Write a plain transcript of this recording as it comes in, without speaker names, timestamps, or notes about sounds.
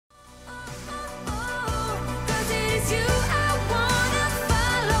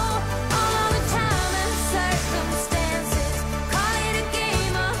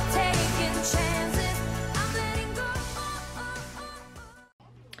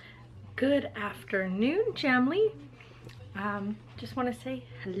Good afternoon, Jamly. Just want to say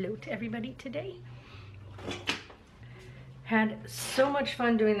hello to everybody today. Had so much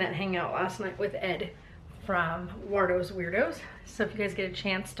fun doing that hangout last night with Ed from Wardo's Weirdos. So if you guys get a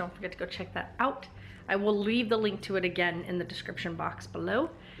chance, don't forget to go check that out. I will leave the link to it again in the description box below.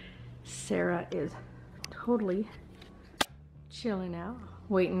 Sarah is totally chilling out,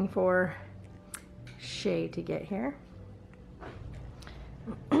 waiting for Shay to get here.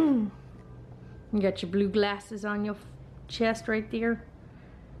 You got your blue glasses on your chest right there.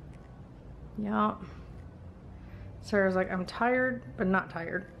 Yeah. Sarah's like, I'm tired, but not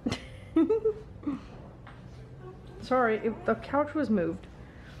tired. Sorry, the couch was moved.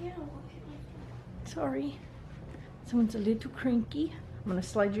 Yeah. Sorry. Someone's a little cranky. I'm gonna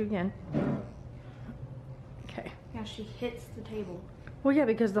slide you again. Okay. Yeah, she hits the table. Well, yeah,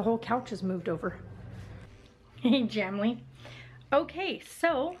 because the whole couch is moved over. Hey, Jamly. Okay,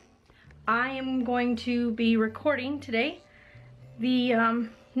 so I am going to be recording today the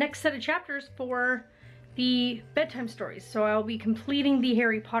next set of chapters for the bedtime stories. So I'll be completing the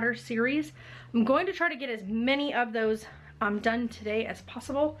Harry Potter series. I'm going to try to get as many of those done today as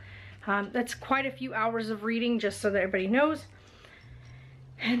possible. That's quite a few hours of reading, just so that everybody knows.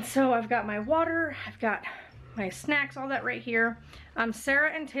 And so I've got my water, I've got my snacks, all that right here.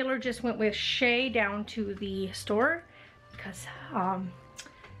 Sarah and Taylor just went with Shay down to the store because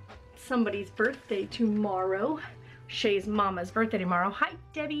somebody's birthday tomorrow. Shay's mama's birthday tomorrow. Hi,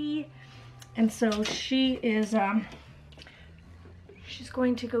 Debbie. And so she is, she's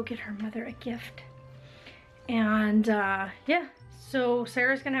going to go get her mother a gift. And yeah, so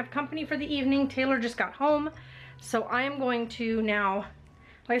Sarah's gonna have company for the evening. Taylor just got home. So I am going to now,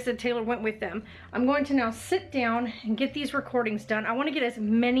 like I said, Taylor went with them. I'm going to now sit down and get these recordings done. I wanna get as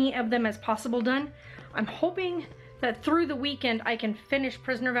many of them as possible done. I'm hoping that through the weekend I can finish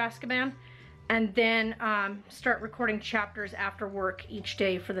Prisoner of Azkaban and then start recording chapters after work each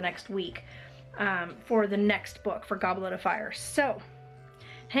day for the next week for the next book, for Goblet of Fire. So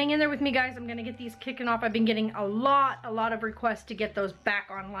hang in there with me, guys. I'm gonna get these kicking off. I've been getting a lot of requests to get those back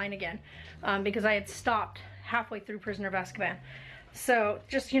online again because I had stopped halfway through Prisoner of Azkaban. So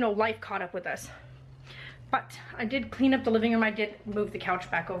just, you know, life caught up with us. But I did clean up the living room. I did move the couch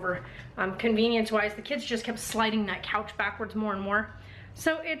back over. Convenience-wise, the kids just kept sliding that couch backwards more and more.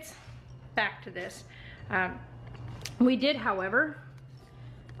 So it's back to this. We did, however,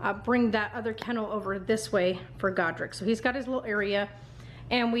 bring that other kennel over this way for Godric. So he's got his little area,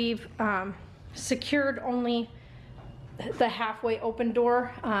 and we've secured only the halfway open door.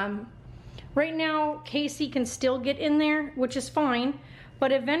 Right now, Casey can still get in there, which is fine.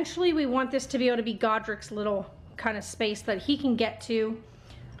 But eventually we want this to be able to be Godric's little kind of space that he can get to.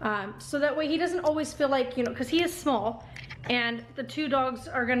 So that way he doesn't always feel like, you know, because he is small. And the two dogs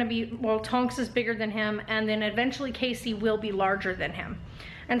are gonna be, well, Tonks is bigger than him, and then eventually Casey will be larger than him.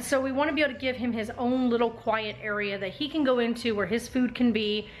 And so we wanna be able to give him his own little quiet area that he can go into, where his food can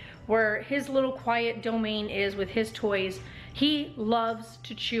be, where his little quiet domain is with his toys. He loves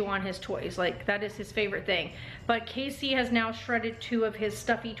to chew on his toys, like that is his favorite thing. But Casey has now shredded 2 of his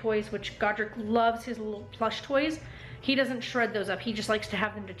stuffy toys, which Godric loves, his little plush toys. He doesn't shred those up, he just likes to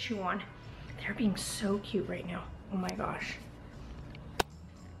have them to chew on. They're being so cute right now, oh my gosh.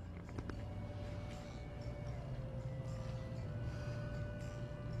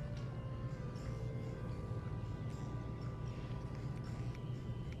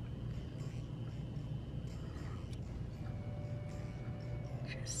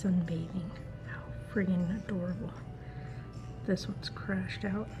 Sunbathing. How friggin' adorable. This one's crashed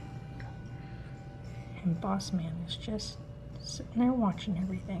out. And Boss Man is just sitting there watching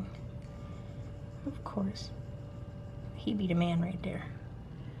everything. Of course. He be the man right there.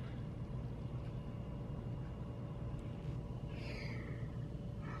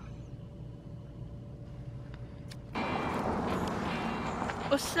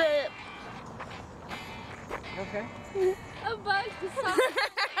 What's up? Okay. I'm about to stop.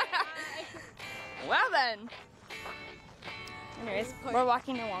 Well then. Anyways, we're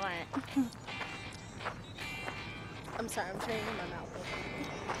walking to Walmart. I'm sorry, I'm trying to get my mouth open.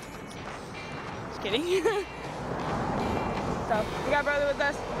 Just kidding. So, we got brother with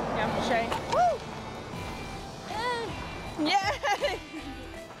us. Yeah, Shay. Woo! Yay!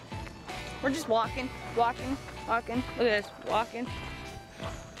 We're just walking. Look at this, walking.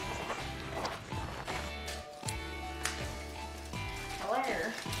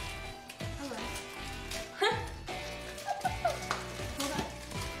 Claire. Hello.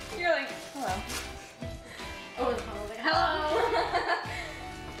 You're like, hello. Oh, it's probably hello.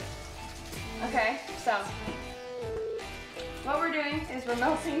 Okay, so what we're doing doing is we're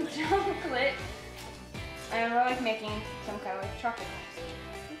melting chocolate and we're like making some kind of like chocolate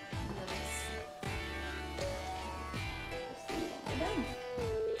mousse.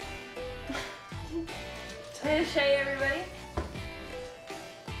 Say Shay, everybody.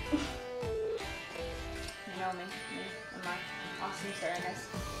 You know me and my awesome Sarah-ness.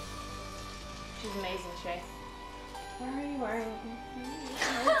 She's amazing, Shay. Why are you wearing?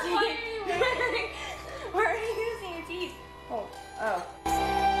 Why are you using your teeth? Oh.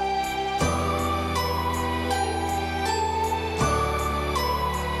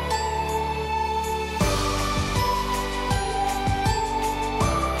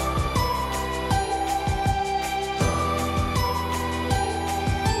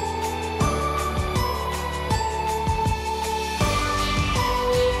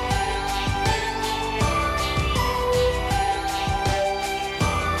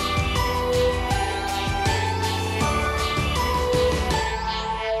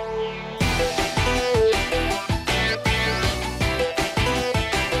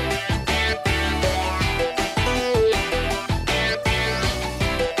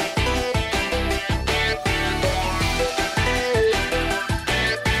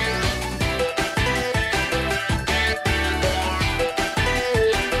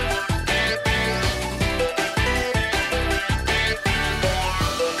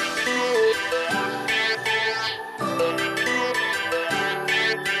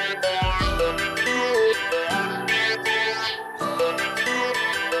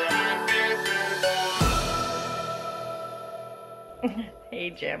 Hey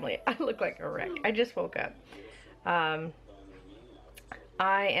Jamily, I look like a wreck. I just woke up. I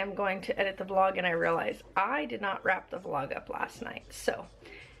am going to edit the vlog and I realized I did not wrap the vlog up last night. So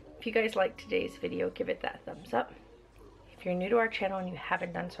if you guys liked today's video, give it that thumbs up. If you're new to our channel and you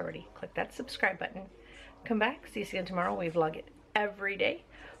haven't done so already, click that subscribe button. Come back, see you again tomorrow. We vlog it every day,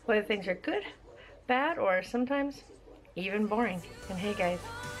 whether things are good, bad, or sometimes even boring. And hey guys,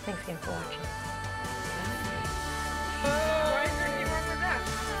 thanks again for watching. Why is there any wrong with that?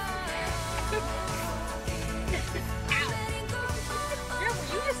 Yeah, well,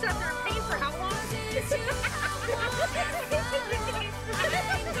 you just sat there in pain for how long?